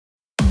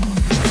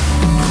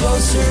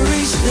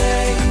groceries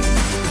late,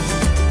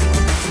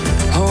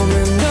 home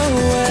and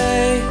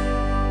away.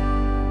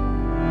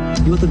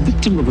 You're the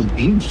victim of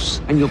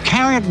abuse, and you'll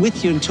carry it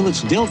with you until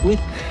it's dealt with.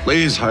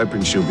 Leah's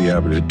hoping she'll be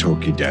able to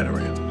talk your dad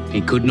around. He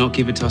could not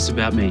give a toss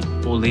about me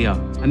or Leah.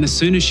 And the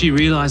sooner she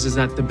realises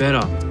that, the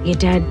better. Your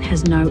dad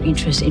has no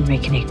interest in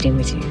reconnecting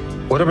with you.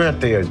 What about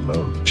Theo's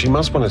mum? She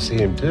must want to see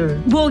him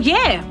too. Well,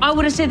 yeah, I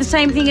would have said the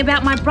same thing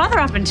about my brother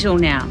up until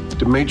now.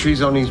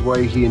 Dimitri's on his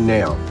way here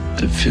now.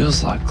 It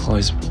feels like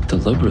Chloe's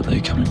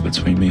deliberately coming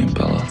between me and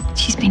Bella.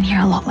 She's been here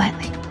a lot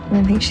lately.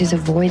 I think she's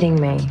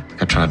avoiding me.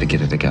 I tried to get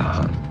her to go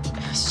home.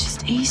 It's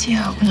just easier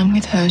when I'm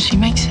with her. She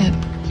makes it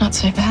not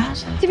so bad.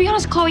 To be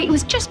honest, Chloe, it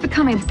was just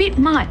becoming a bit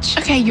much.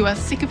 Okay, you are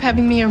sick of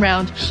having me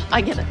around.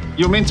 I get it.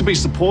 You're meant to be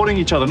supporting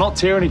each other, not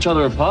tearing each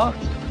other apart.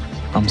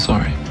 I'm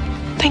sorry.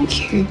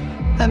 Thank you.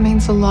 That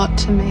means a lot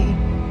to me.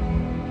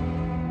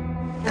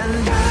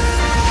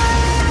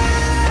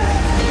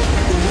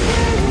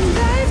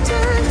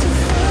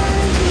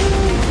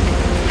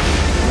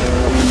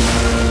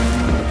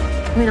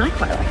 I mean, I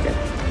quite liked it.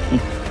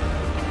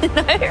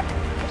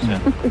 Yeah.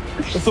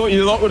 I thought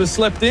you lot would have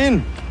slept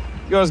in.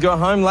 You guys got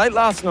home late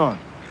last night.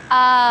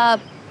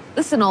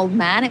 Listen, old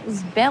man, it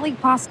was barely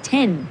past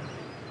 10.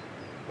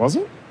 Was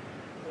it?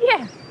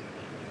 Yeah.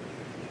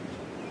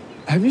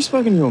 Have you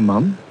spoken to your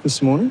mum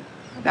this morning?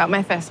 About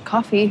my first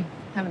coffee.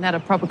 Haven't had a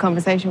proper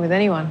conversation with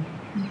anyone.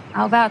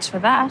 I'll vouch for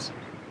that.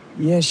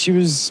 Yeah, she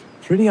was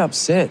pretty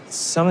upset.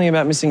 Something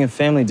about missing a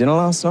family dinner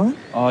last night.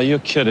 Oh, you're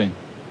kidding.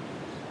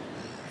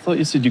 I thought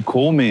you said you'd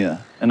call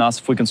Mia and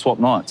ask if we can swap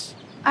nights.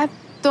 I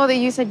thought that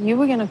you said you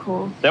were going to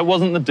call. That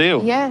wasn't the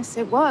deal. Yes,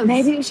 it was.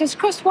 Maybe it was just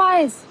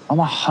crosswise. I'm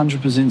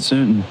 100%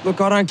 certain. Look,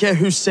 I don't care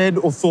who said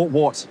or thought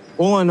what.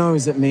 All I know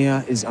is that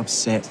Mia is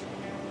upset.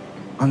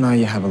 I know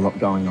you have a lot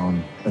going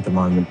on at the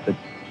moment, but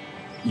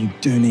you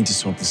do need to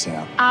sort this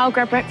out. I'll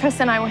grab breakfast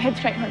and I will head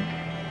straight home.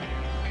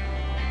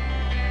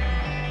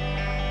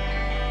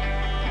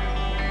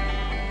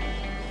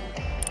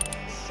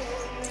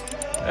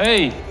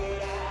 Hey,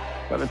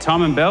 got the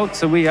time and belt,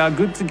 so we are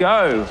good to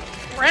go.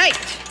 Great.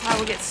 I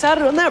will get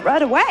started on that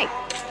right away.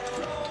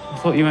 I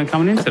thought you weren't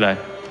coming in today.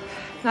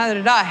 Neither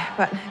did I,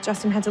 but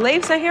Justin had to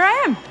leave, so here I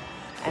am.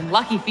 And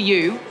lucky for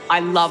you,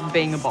 I love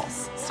being a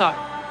boss. So,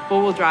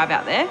 four-wheel drive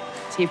out there.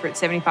 It's here for its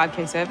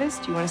 75k service.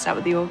 Do you want to start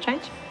with the oil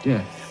change?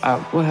 Yeah.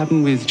 What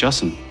happened with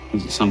Justin?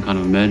 Was it some kind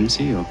of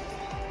emergency or?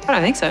 I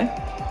don't think so.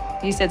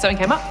 You said something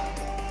came up.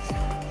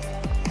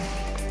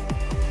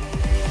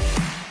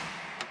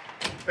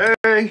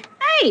 Hey.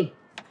 Hey,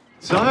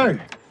 So,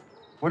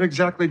 what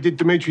exactly did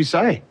Dimitri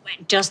say?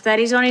 just that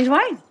he's on his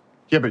way.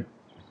 Yeah, but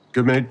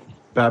good mood,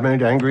 bad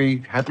mood,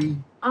 angry, happy?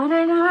 I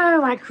don't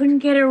know. I couldn't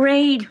get a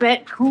read,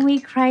 but call me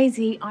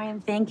crazy. I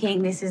am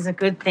thinking this is a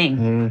good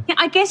thing. Yeah,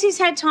 I guess he's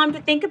had time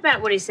to think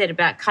about what he said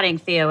about cutting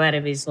Theo out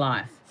of his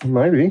life.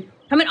 Maybe.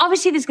 I mean,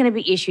 obviously there's going to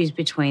be issues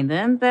between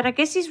them, but I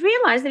guess he's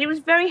realised that it was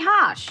very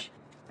harsh.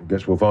 I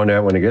guess we'll find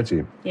out when he gets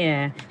here.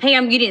 Yeah. Hey,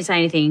 you didn't say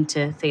anything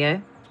to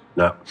Theo?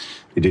 No,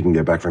 he didn't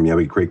get back from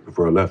Yowie Creek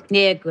before I left.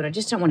 Yeah, good. I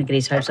just don't want to get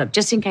his hopes up,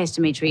 just in case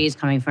Dimitri is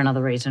coming for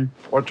another reason.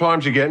 What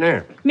time's he getting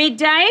here?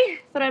 Midday.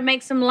 Thought I'd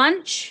make some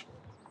lunch.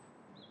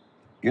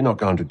 You're not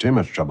going to too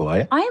much trouble, are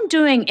you? I am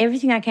doing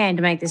everything I can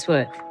to make this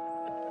work.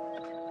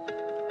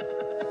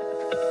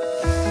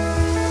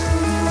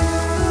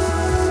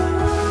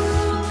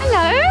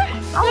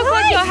 Hello. Look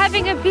like you're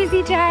having a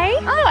busy day.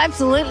 Oh,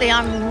 absolutely.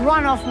 I'm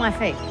run off my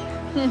feet.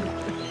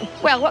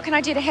 Well, what can I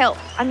do to help?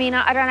 I mean,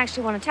 I don't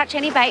actually want to touch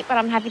any bait, but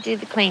I'm happy to do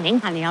the cleaning.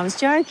 Honey, I was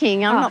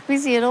joking. I'm not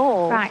busy at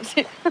all. Right. I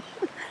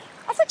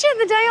thought you had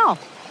the day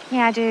off.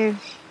 Yeah, I do.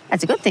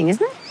 That's a good thing,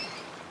 isn't it?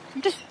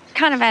 I'm just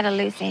kind of at a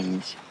loose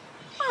end.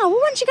 Oh, well,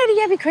 why don't you go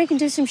to Yabby Creek and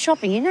do some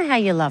shopping? You know how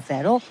you love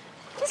that. Or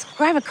just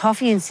grab a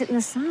coffee and sit in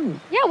the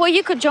sun. Yeah, well,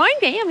 you could join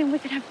me. I mean, we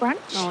could have brunch.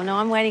 Oh, no,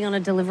 I'm waiting on a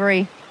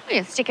delivery.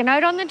 Yeah, stick a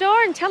note on the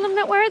door and tell them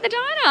that we're at the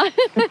diner.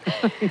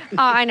 Oh,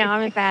 I know,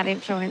 I'm a bad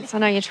influence. I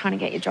know you're trying to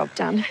get your job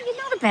done. You're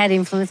not a bad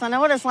influence. I know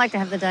what it's like to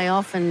have the day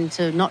off and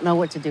to not know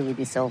what to do with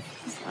yourself.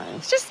 So.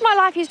 It's just my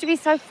life used to be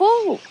so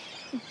full.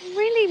 I'm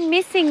really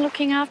missing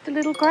looking after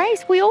little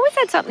Grace. We always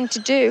had something to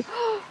do.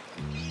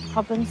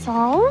 Problem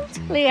solved.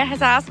 Leah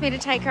has asked me to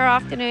take her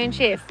afternoon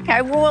shift.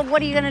 Okay, well,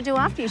 what are you going to do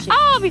after your shift?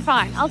 Oh, I'll be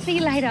fine. I'll see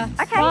you later.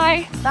 Okay.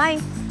 Bye.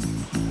 Bye.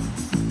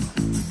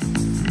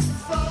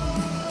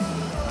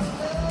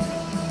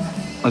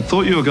 I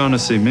thought you were going to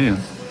see Mia.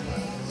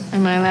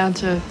 Am I allowed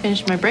to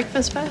finish my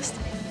breakfast first?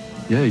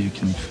 Yeah, you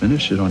can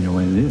finish it on your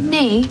way there.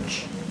 Nick.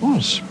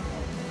 What?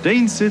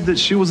 Dean said that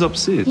she was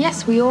upset.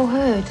 Yes, we all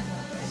heard.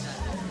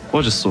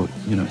 Well, I just thought,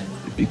 you'd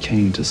be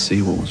keen to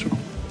see what was wrong.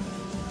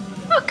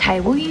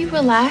 Okay, will you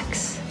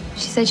relax?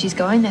 She said she's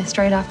going there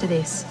straight after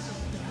this.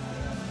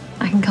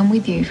 I can come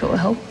with you if it will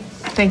help.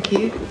 Thank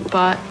you,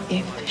 but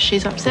if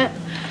she's upset,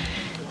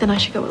 then I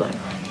should go alone.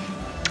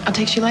 I'll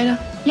text you later.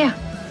 Yeah.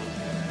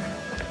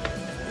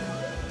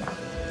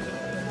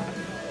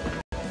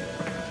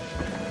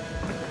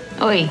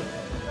 Oi.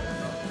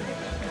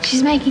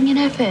 She's making an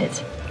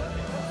effort.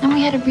 And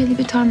we had a really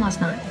good time last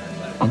night.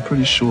 I'm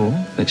pretty sure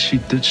that she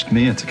ditched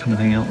Mia to come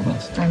and hang out with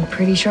us. I'm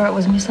pretty sure it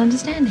was a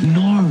misunderstanding.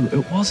 No,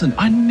 it wasn't.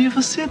 I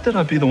never said that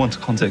I'd be the one to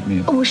contact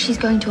Mia. Oh, she's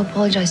going to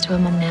apologise to her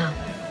mum now.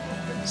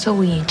 So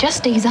will you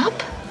just ease up?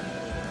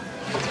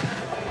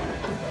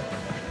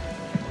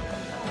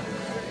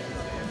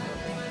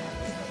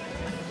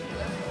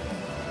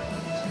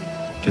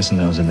 Guessing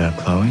that was about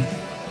Chloe.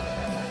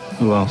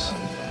 Who else?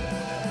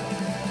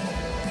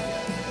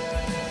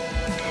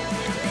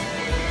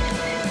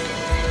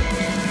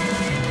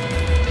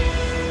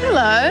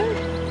 Hello.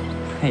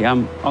 Hey,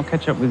 I'll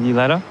catch up with you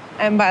later.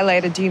 And by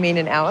later, do you mean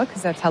an hour?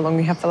 Because that's how long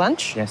we have for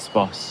lunch. Yes,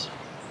 boss.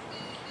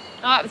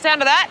 I like the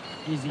sound of that.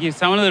 You give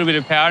someone a little bit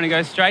of power and it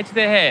goes straight to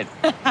their head.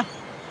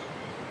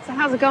 So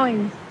how's it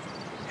going?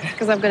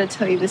 Because I've got to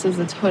tell you, this is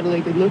a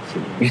totally good look for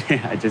you.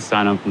 Yeah, I just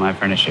signed on for my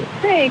apprenticeship.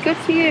 Hey, good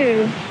for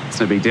you. It's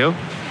no big deal.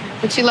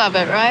 But you love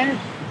it, right?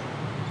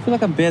 I feel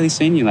like I've barely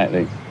seen you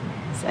lately.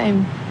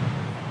 Same. Do you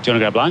want to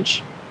grab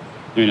lunch?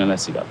 I mean,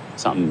 unless you got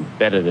something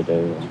better to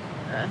do.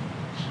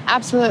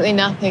 Absolutely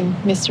nothing,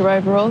 Mr.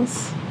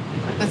 Overalls.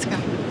 Let's go.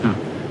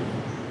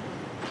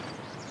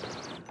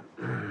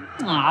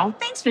 Oh,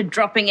 thanks for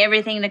dropping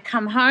everything to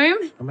come home.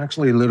 I'm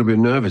actually a little bit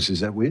nervous.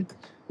 Is that weird?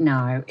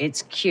 No,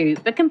 it's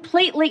cute, but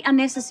completely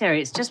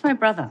unnecessary. It's just my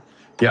brother.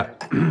 Yeah.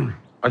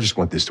 I just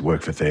want this to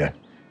work for Thea.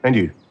 And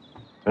you.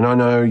 And I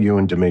know you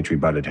and Dimitri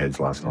butted heads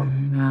last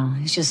time. Well,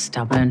 he's just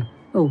stubborn.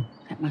 Oh,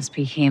 that must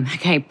be him.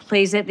 Okay,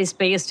 please let this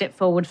be a step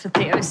forward for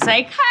Theo's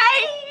sake.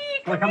 Hey!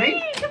 Come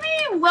in.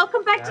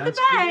 Welcome back to the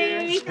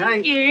Bay.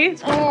 Thank you.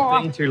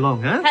 Been too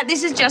long, huh?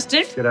 This is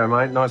Justin. G'day,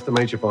 mate. Nice to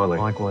meet you finally.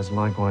 Likewise,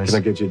 likewise. Can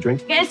I get you a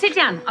drink? Yeah, sit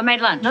down. I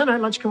made lunch. No,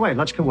 lunch can wait,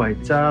 lunch can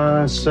wait.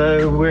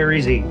 So where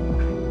is he?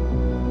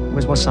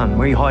 Where's my son?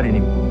 Where are you hiding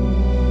him?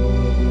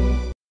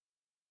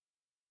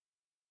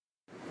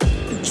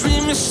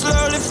 Dream is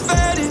slowly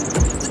fading.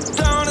 The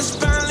dawn is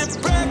finally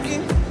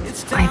breaking.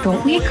 I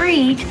thought we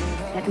agreed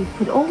that we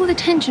put all the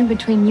tension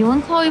between you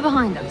and Chloe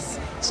behind us.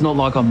 It's not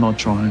like I'm not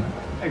trying.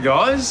 Hey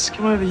guys,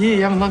 come over here.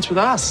 You're having lunch with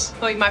us.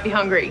 Thought you might be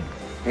hungry.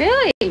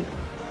 Really?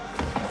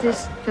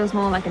 This feels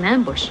more like an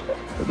ambush.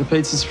 But the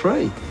pizza's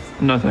free.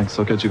 No thanks,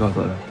 I'll catch you guys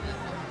later.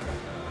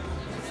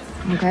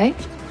 Okay.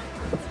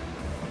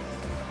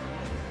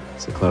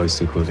 So Chloe's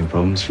still causing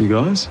problems for you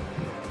guys?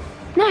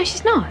 No,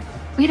 she's not.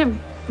 We had a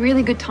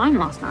really good time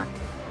last night.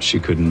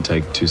 She couldn't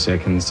take 2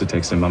 seconds to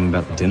text her mum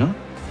about the dinner?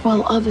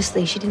 Well,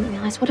 obviously, she didn't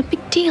realise what a big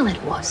deal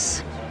it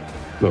was.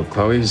 Look,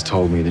 Chloe has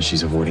told me that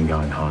she's avoiding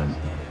going home.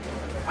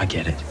 I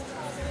get it.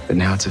 But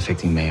now it's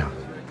affecting Mia.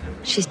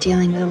 She's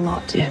dealing with a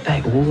lot. Yeah,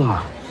 they all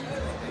are.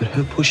 But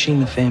her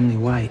pushing the family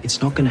away,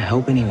 it's not going to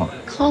help anyone.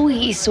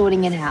 Chloe is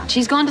sorting it out.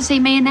 She's gone to see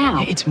Mia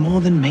now. Yeah, it's more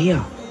than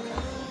Mia.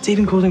 It's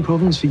even causing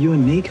problems for you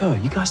and Nico.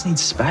 You guys need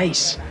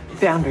space.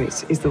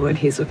 Boundaries is the word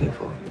he's looking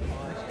for.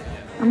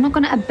 I'm not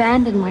going to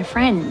abandon my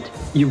friend.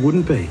 You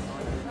wouldn't be.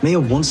 Mia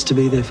wants to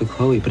be there for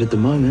Chloe, but at the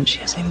moment, she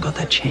hasn't even got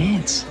that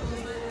chance.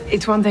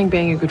 It's one thing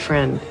being a good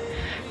friend,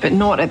 but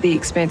not at the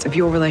expense of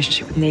your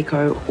relationship with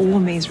Nico or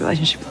me's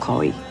relationship with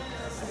Chloe.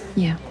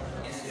 Yeah.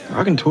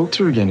 I can talk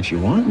to her again if you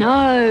want.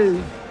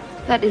 No.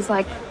 That is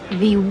like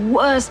the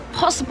worst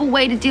possible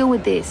way to deal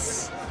with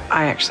this.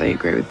 I actually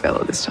agree with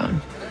Bella this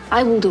time.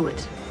 I will do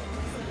it.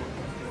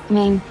 I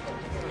mean,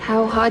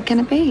 how hard can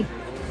it be?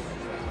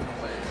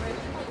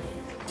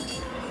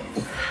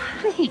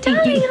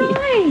 Darling,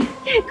 hi.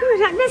 Yeah,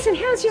 good. Listen,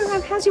 how's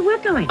your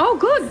work going? Oh,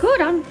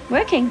 good. I'm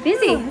working,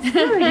 busy. Oh,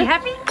 good. Are you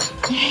happy?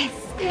 Yes.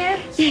 Yeah.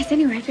 Yes,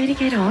 anyway, better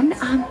get on.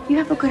 You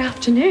have a good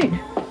afternoon.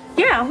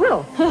 Yeah, I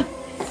will.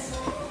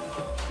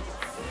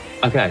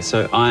 Okay,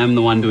 so I am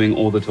the one doing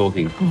all the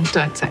talking. Oh,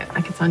 don't say it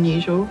like it's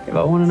unusual. Yeah,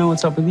 but I want to know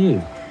what's up with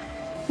you.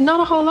 Not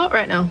a whole lot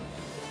right now.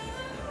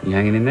 You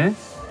hanging in there?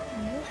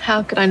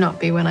 How could I not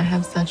be when I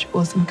have such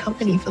awesome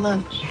company for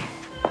lunch?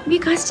 Have you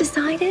guys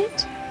decided?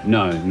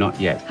 No, not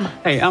yet.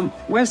 Hey,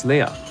 where's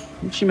Leah?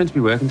 Is she meant to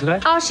be working today?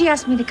 Oh, she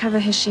asked me to cover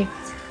her shift.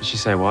 Did she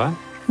say why?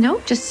 No,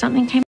 just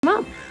something came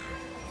up.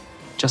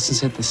 Justin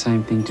said the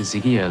same thing to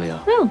Ziggy earlier.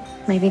 Well,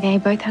 maybe they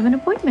both have an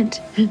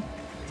appointment.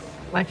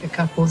 Like a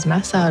couple's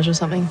massage or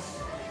something.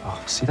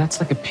 Oh, see,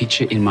 that's like a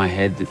picture in my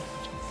head that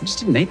I just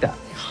didn't need that.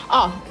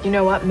 Oh, you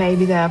know what?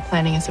 Maybe they are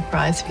planning a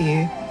surprise for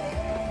you.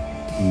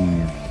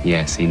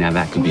 Yeah, see, now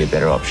that could be a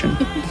better option.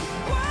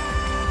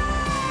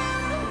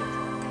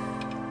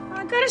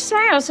 I gotta say,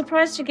 I was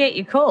surprised to get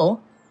your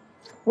call.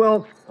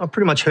 Well, I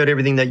pretty much heard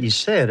everything that you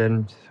said,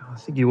 and I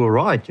think you were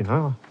right, you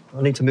know.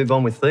 I need to move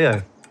on with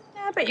Theo.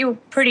 Yeah, but you were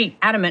pretty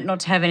adamant not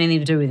to have anything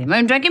to do with him.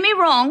 And don't get me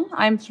wrong,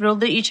 I'm thrilled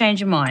that you changed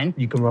your mind.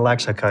 You can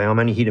relax, okay? I'm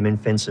only here to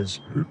mend fences.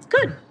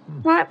 Good.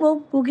 Right,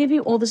 well, we'll give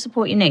you all the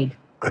support you need.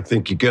 I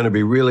think you're going to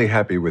be really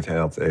happy with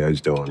how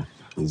Theo's doing.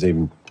 He's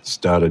even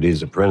started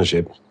his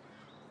apprenticeship.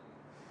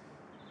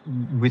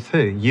 With who?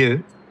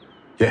 You?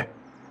 Yeah.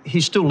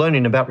 He's still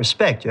learning about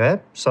respect, yeah?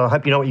 So I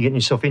hope you know what you're getting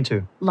yourself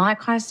into.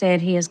 Like I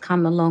said, he has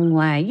come a long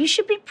way. You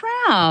should be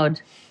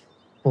proud.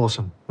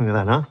 Awesome. Look at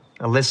that, huh?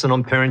 A lesson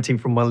on parenting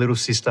from my little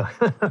sister.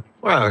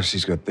 Well,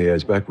 she's got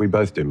Theo's back. We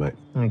both do, mate.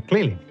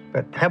 Clearly.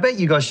 But how about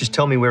you guys just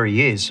tell me where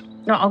he is?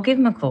 No, I'll give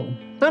him a call.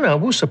 No,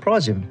 we'll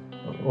surprise him.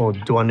 Or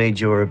do I need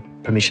your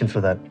permission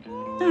for that?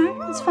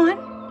 No, it's fine.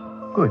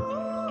 Good.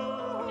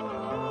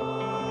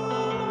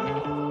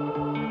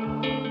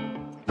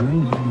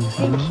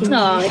 Thank you.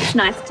 Oh, it's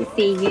nice to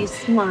see you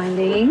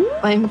smiling.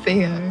 I'm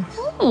Theo.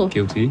 Oh.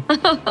 Guilty.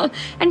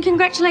 And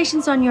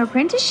congratulations on your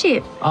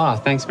apprenticeship. Ah,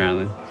 thanks,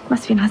 Marilyn.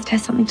 Must be nice to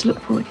have something to look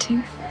forward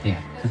to.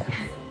 Yeah.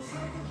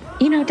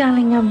 You know,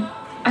 darling,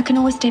 I can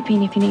always step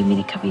in if you need me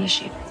to cover your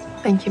shift.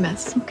 Thank you,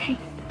 Miss. Okay.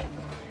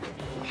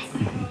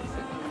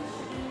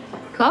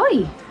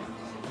 Chloe.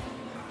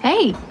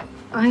 Hey,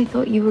 I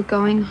thought you were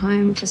going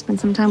home to spend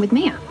some time with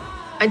Mia.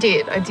 I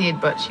did,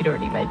 but she'd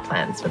already made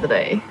plans for the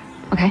day.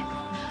 Okay.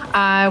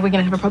 We're going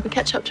to have a proper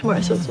catch-up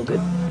tomorrow, so it's all good.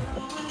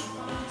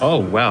 Oh,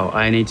 wow.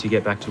 I need to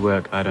get back to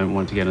work. I don't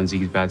want to get on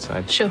Ziggy's bad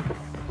side. Sure.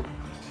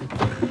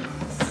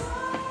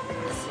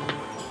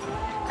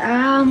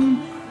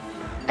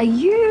 Are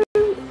you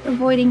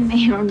avoiding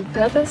me on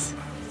purpose?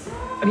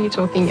 What are you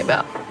talking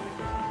about?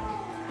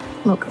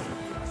 Look,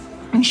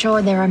 I'm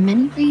sure there are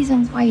many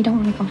reasons why you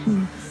don't want to go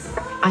home.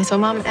 I saw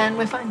Mum and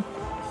we're fine.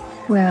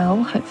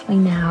 Well, hopefully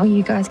now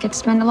you guys get to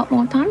spend a lot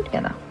more time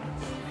together.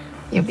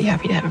 You'll be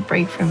happy to have a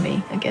break from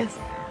me, I guess.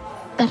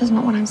 That is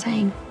not what I'm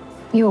saying.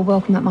 You are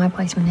welcome at my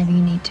place whenever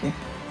you need to.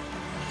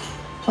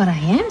 What I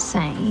am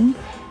saying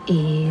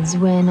is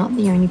we're not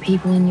the only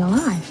people in your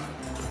life.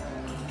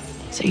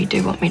 So you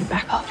do want me to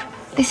back off?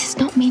 This is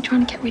not me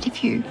trying to get rid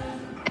of you.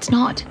 It's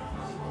not.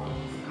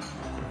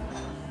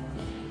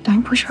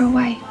 Don't push her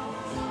away.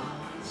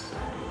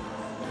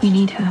 You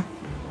need her.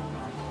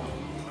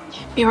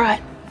 You're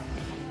right.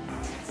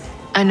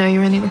 I know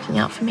you're only looking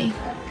out for me.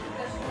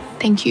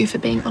 Thank you for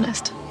being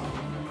honest.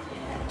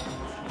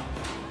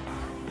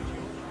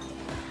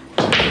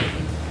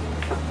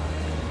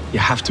 You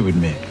have to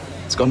admit,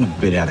 it's gotten a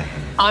bit out of hand.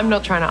 I'm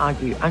not trying to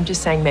argue. I'm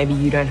just saying maybe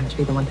you don't have to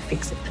be the one to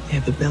fix it.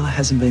 Yeah, but Bella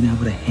hasn't been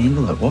able to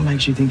handle it. What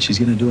makes you think she's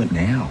going to do it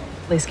now?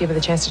 At least give her the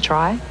chance to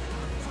try.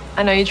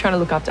 I know you're trying to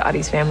look after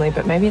Addie's family,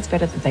 but maybe it's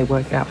better that they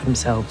work it out for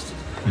themselves.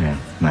 Yeah,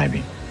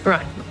 maybe.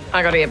 Right.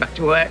 I got to get back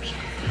to work.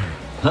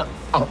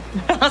 Oh.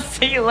 I'll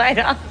see you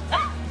later.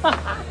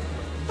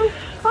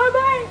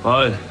 Bye-bye.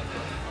 Bye.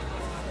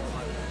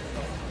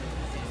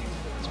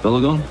 Is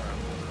Bella gone?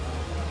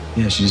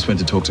 Yeah, she just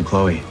went to talk to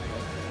Chloe.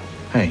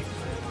 Hey,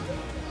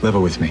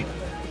 level with me.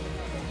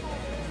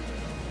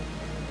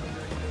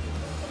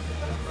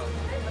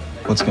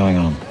 What's going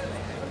on?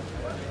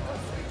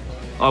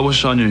 I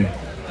wish I knew.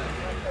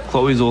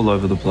 Chloe's all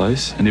over the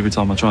place, and every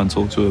time I try and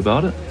talk to her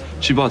about it,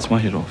 she bites my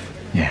head off.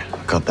 Yeah,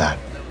 got that.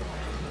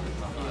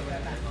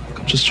 Look,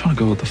 I'm just trying to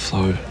go with the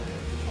flow.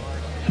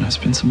 You know,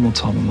 spend some more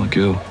time with my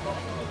girl.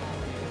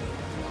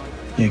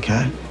 You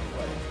okay?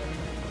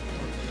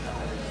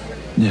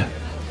 Yeah,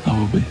 I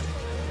will be.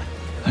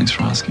 Thanks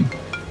for asking.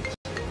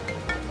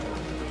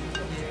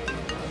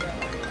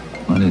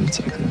 I need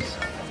to take this.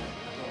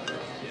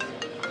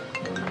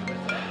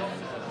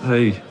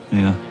 Hey,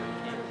 Mia.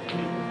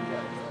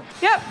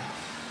 Yep.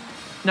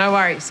 No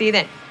worries. See you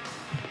then.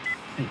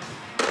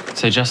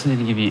 So Justin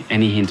didn't give you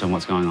any hint on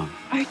what's going on?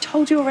 I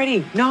told you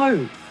already.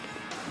 No.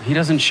 He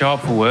doesn't show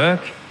up for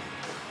work.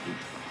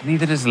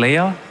 Neither does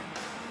Leah.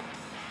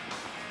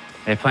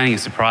 They're planning a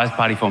surprise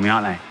party for me,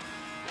 aren't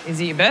they? Is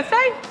it your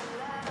birthday?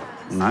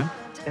 No.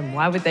 Then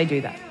why would they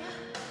do that?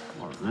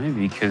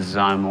 Maybe because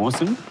I'm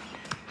awesome.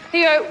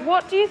 Theo,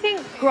 what do you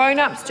think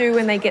grown-ups do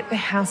when they get the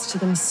house to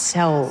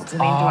themselves? I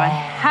mean, do I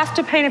have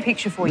to paint a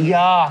picture for you?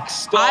 Yuck,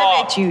 stop.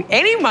 I bet you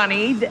any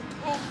money that...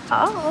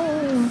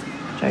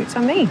 Oh, joke's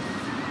on me.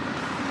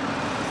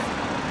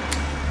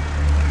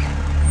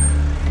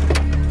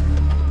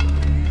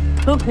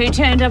 Look who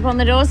turned up on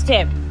the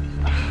doorstep.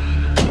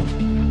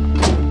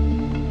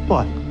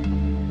 What?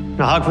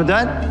 A hug for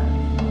Dad?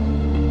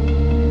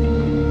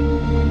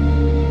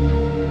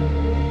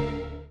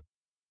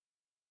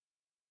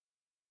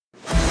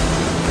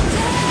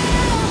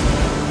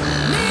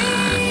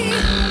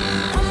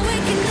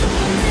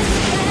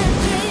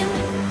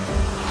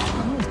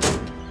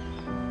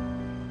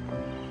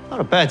 Not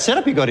a bad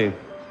setup you got here.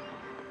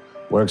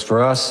 Works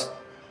for us.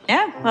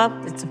 Yeah, well,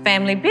 it's a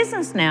family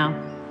business now.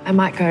 I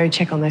might go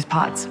check on those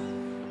parts.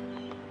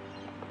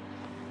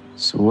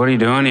 So what are you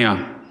doing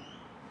here?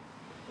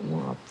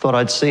 Well, I thought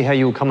I'd see how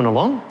you were coming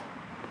along.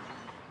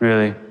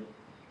 Really?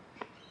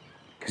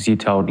 Because you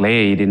told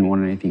Leah you didn't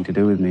want anything to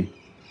do with me.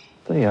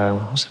 Theo,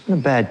 I was having a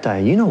bad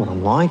day. You know what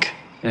I'm like.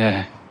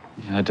 Yeah,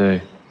 I do.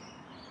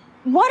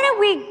 Why don't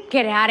we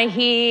get out of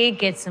here,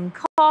 get some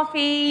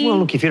coffee? Well,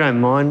 look, if you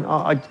don't mind,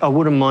 I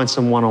wouldn't mind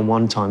some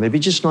one-on-one time. It'd be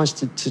just nice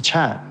to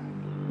chat.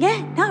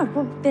 Yeah, no,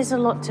 well, there's a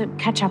lot to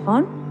catch up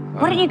on.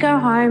 Why don't you go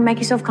home, make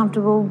yourself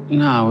comfortable?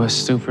 No, we're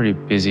still pretty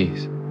busy.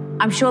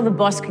 I'm sure the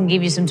boss can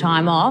give you some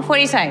time off. What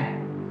do you say?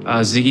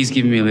 Ziggy's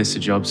giving me a list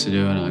of jobs to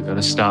do and I've got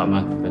to start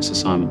my first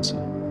assignment. So.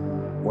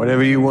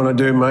 Whatever you want to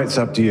do, mate, it's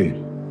up to you.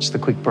 Just a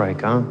quick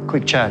break, huh?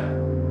 Quick chat.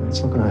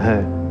 It's not going to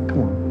hurt.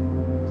 Come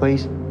on,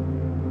 please.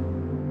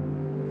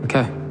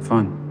 Okay,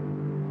 fine.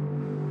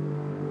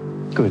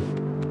 Good.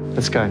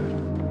 Let's go.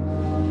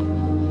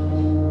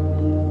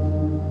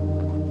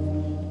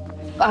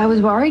 I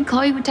was worried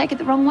Chloe would take it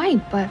the wrong way,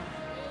 but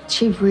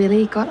she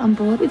really got on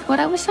board with what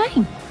I was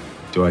saying.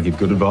 Do I give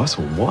good advice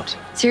or what?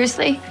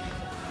 Seriously?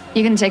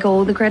 You're going to take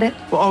all the credit?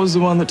 Well, I was the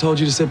one that told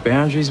you to set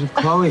boundaries with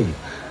Chloe.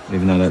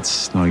 Even though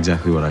that's not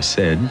exactly what I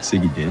said,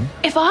 Siggy did.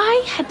 If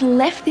I had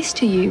left this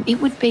to you, it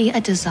would be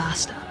a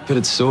disaster. But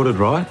it's sorted,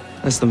 right?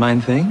 That's the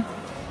main thing.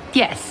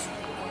 Yes.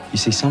 You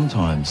see,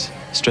 sometimes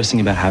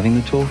stressing about having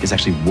the talk is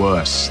actually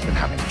worse than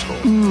having the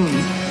talk.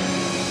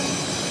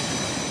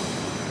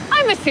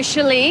 I'm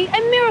officially a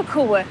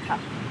miracle worker.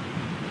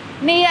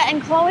 Mia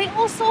and Chloe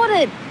all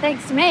sorted,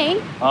 thanks to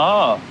me.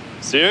 Oh,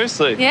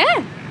 seriously?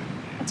 Yeah.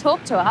 I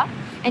talked to her,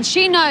 and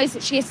she knows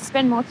that she has to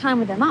spend more time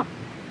with her mum.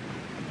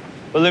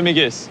 Well, let me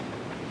guess.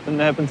 Didn't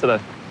happen today.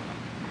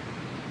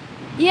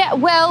 Yeah,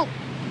 well,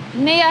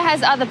 Mia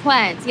has other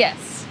plans,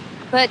 yes.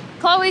 But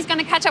Chloe's going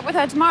to catch up with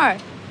her tomorrow.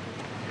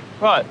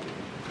 Right.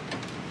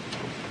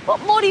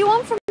 What more do you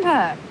want from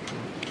her?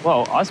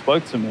 Well, I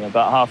spoke to Mia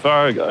about half an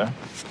hour ago.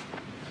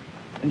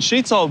 And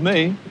she told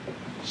me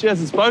she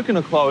hasn't spoken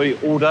to Chloe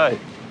all day.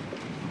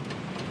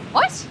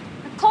 What?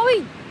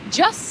 Chloe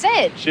just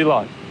said. She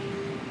lied.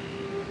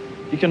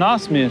 You can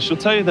ask Mia. She'll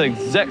tell you the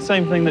exact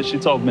same thing that she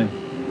told me.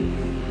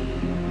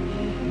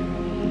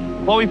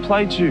 Chloe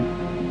played you,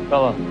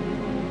 Bella.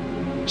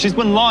 She's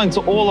been lying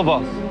to all of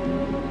us.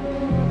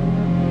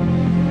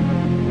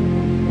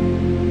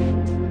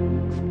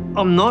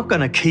 I'm not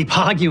going to keep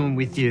arguing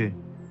with you.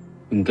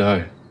 And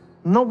go.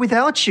 Not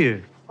without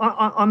you.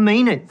 I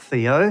mean it,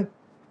 Theo.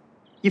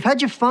 You've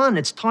had your fun.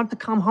 It's time to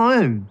come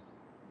home.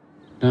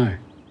 No.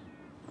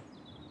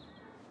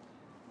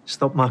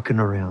 Stop mucking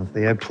around,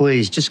 Theo.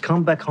 Please, just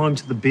come back home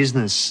to the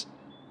business.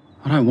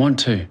 I don't want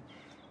to.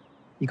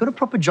 You got a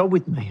proper job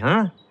with me,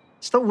 huh?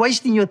 Stop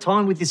wasting your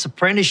time with this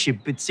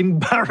apprenticeship. It's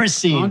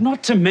embarrassing. Oh,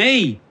 not to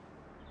me.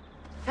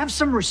 Have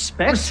some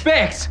respect.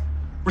 Respect?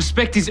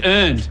 Respect is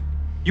earned.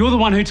 You're the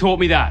one who taught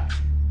me that.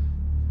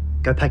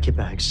 Go pack your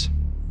bags.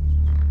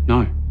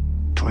 No.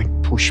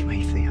 Don't push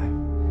me, Theo.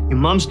 Your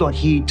mum's not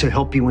here to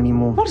help you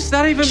anymore. What does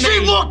that even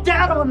mean? She walked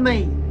out on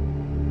me.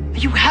 Are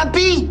you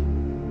happy?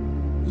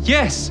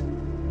 Yes.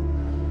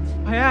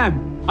 I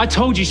am. I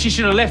told you she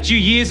should have left you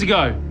years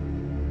ago.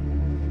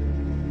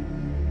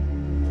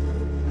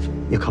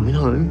 You're coming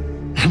home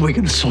and we're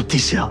going to sort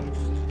this out.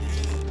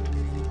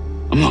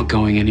 I'm not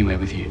going anywhere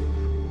with you.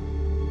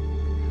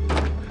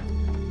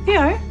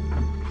 Theo,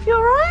 you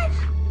all right?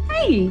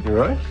 Hey, You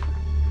right?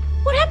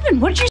 what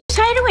happened? What did you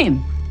say to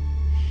him?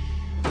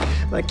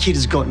 That kid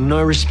has got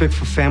no respect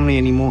for family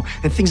anymore,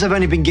 and things have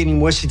only been getting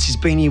worse since he's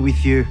been here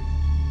with you.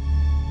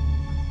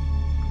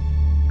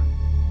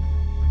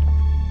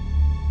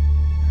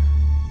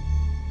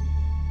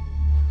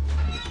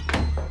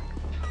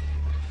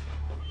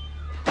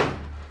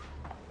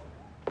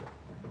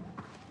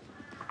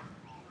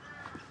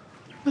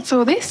 What's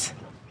all this?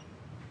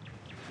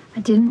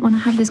 I didn't want to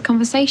have this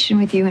conversation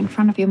with you in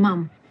front of your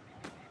mum.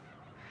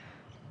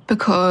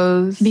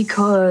 Because?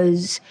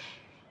 Because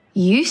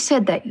you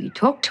said that you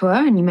talked to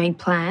her and you made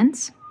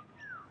plans,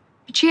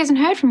 but she hasn't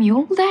heard from you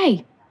all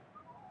day.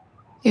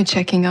 You're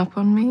checking up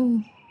on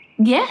me?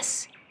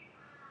 Yes,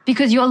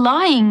 because you're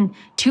lying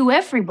to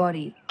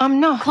everybody. I'm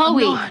not.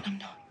 Chloe, I'm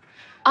not.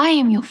 I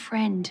am your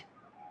friend,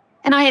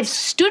 and I have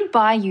stood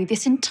by you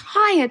this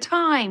entire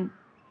time.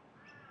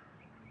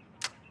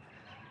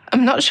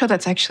 I'm not sure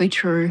that's actually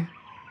true.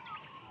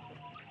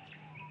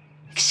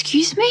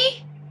 Excuse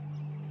me?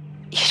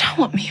 You don't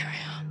want me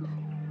around.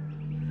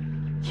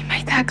 You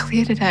made that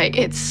clear today.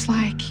 It's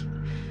like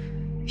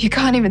you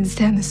can't even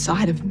stand the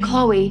sight of me.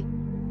 Chloe,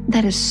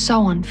 that is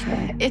so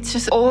unfair. It's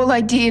just all I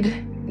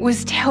did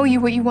was tell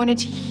you what you wanted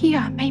to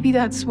hear. Maybe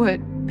that's what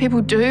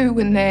people do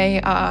when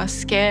they are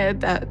scared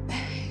that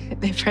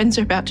their friends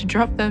are about to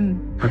drop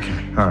them.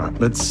 Okay, all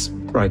right, let's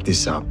break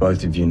this up.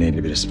 Both of you need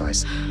a bit of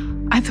space.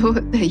 I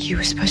thought that you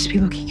were supposed to be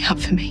looking out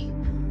for me.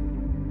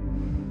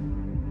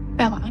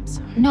 Bella, I'm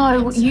sorry.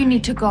 No, you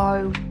need to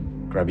go.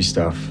 Grab your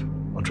stuff.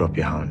 I'll drop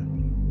you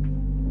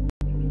home.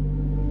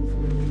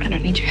 I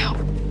don't need your help.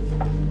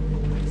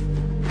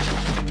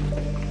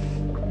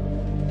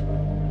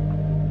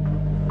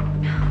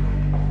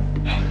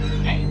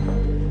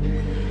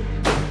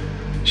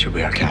 She'll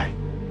be okay.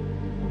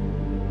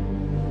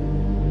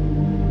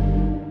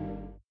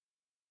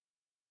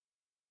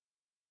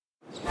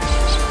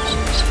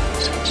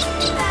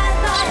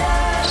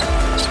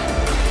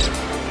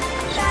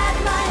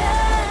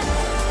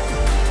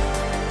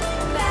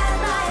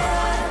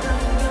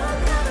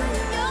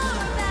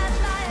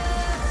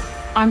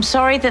 I'm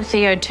sorry that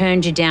Theo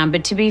turned you down,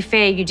 but to be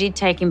fair, you did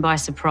take him by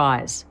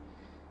surprise.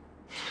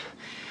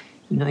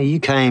 You know, you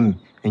came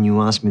and you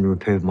asked me to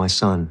repair my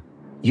son.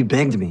 You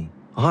begged me.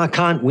 I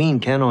can't win,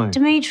 can I?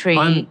 Dimitri.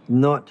 I'm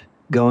not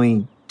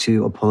going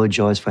to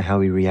apologise for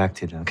how he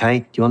reacted, okay?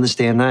 Do you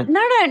understand that?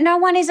 No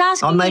one is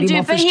asking I made you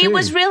him to, but offers he too.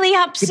 was really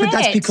upset. Yeah, but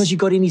that's because you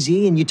got in his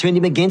ear and you turned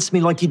him against me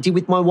like you did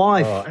with my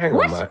wife. Oh, hang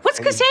What? on, mate. What's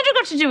Cassandra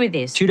got to do with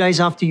this? 2 days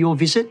after your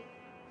visit,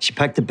 she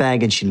packed a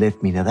bag and she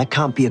left me. Now, that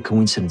can't be a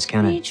coincidence,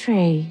 can it?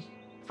 Dimitri.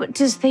 But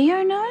does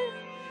Theo know?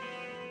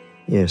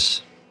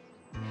 Yes.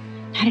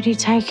 How did he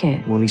take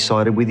it? Well, he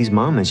sided with his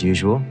mum, as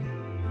usual.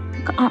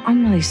 Look,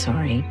 I'm really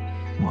sorry.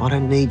 Well, I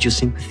don't need your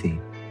sympathy.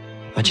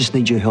 I just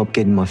need your help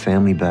getting my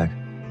family back.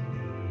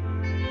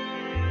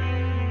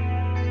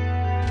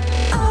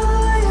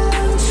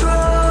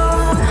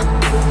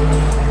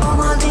 All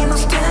my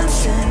demons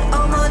dancing,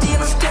 all my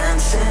demons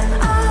dancing.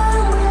 I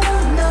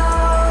wanna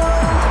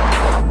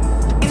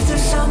know if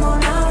there's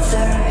someone out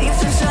there, if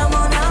there's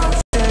someone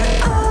out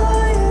there.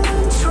 I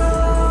am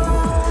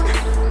drawn.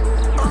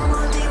 All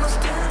my demons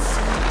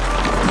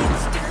dancing, all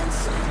my demons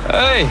dancing.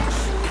 Hey,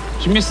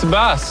 did you miss the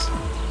bus?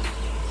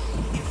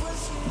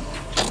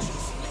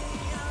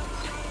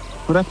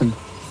 What happened?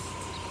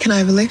 Can I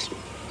have a lift?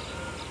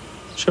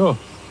 Sure.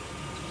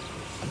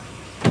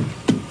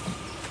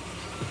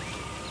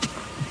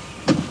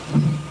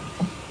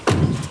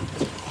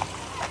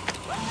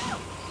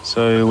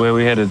 So, where are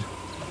we headed?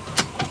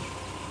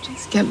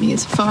 Just get me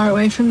as far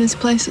away from this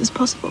place as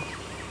possible.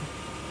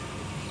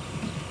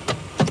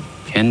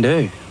 Can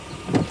do.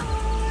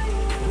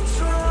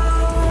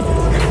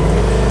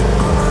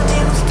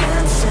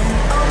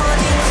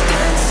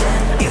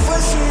 If I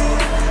see you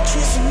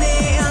chasing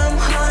me, I'm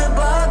haunted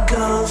by a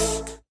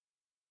ghost.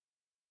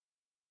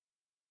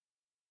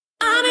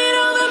 I'm in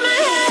over my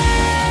head.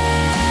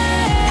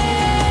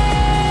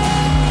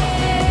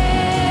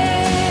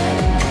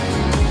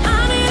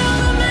 I'm in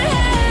over my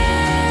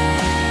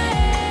head.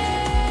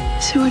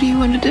 So what do you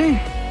want to do?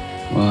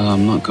 Well,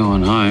 I'm not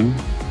going home.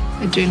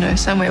 I do know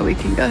somewhere we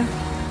can go.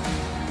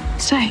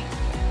 Stay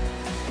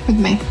with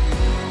me.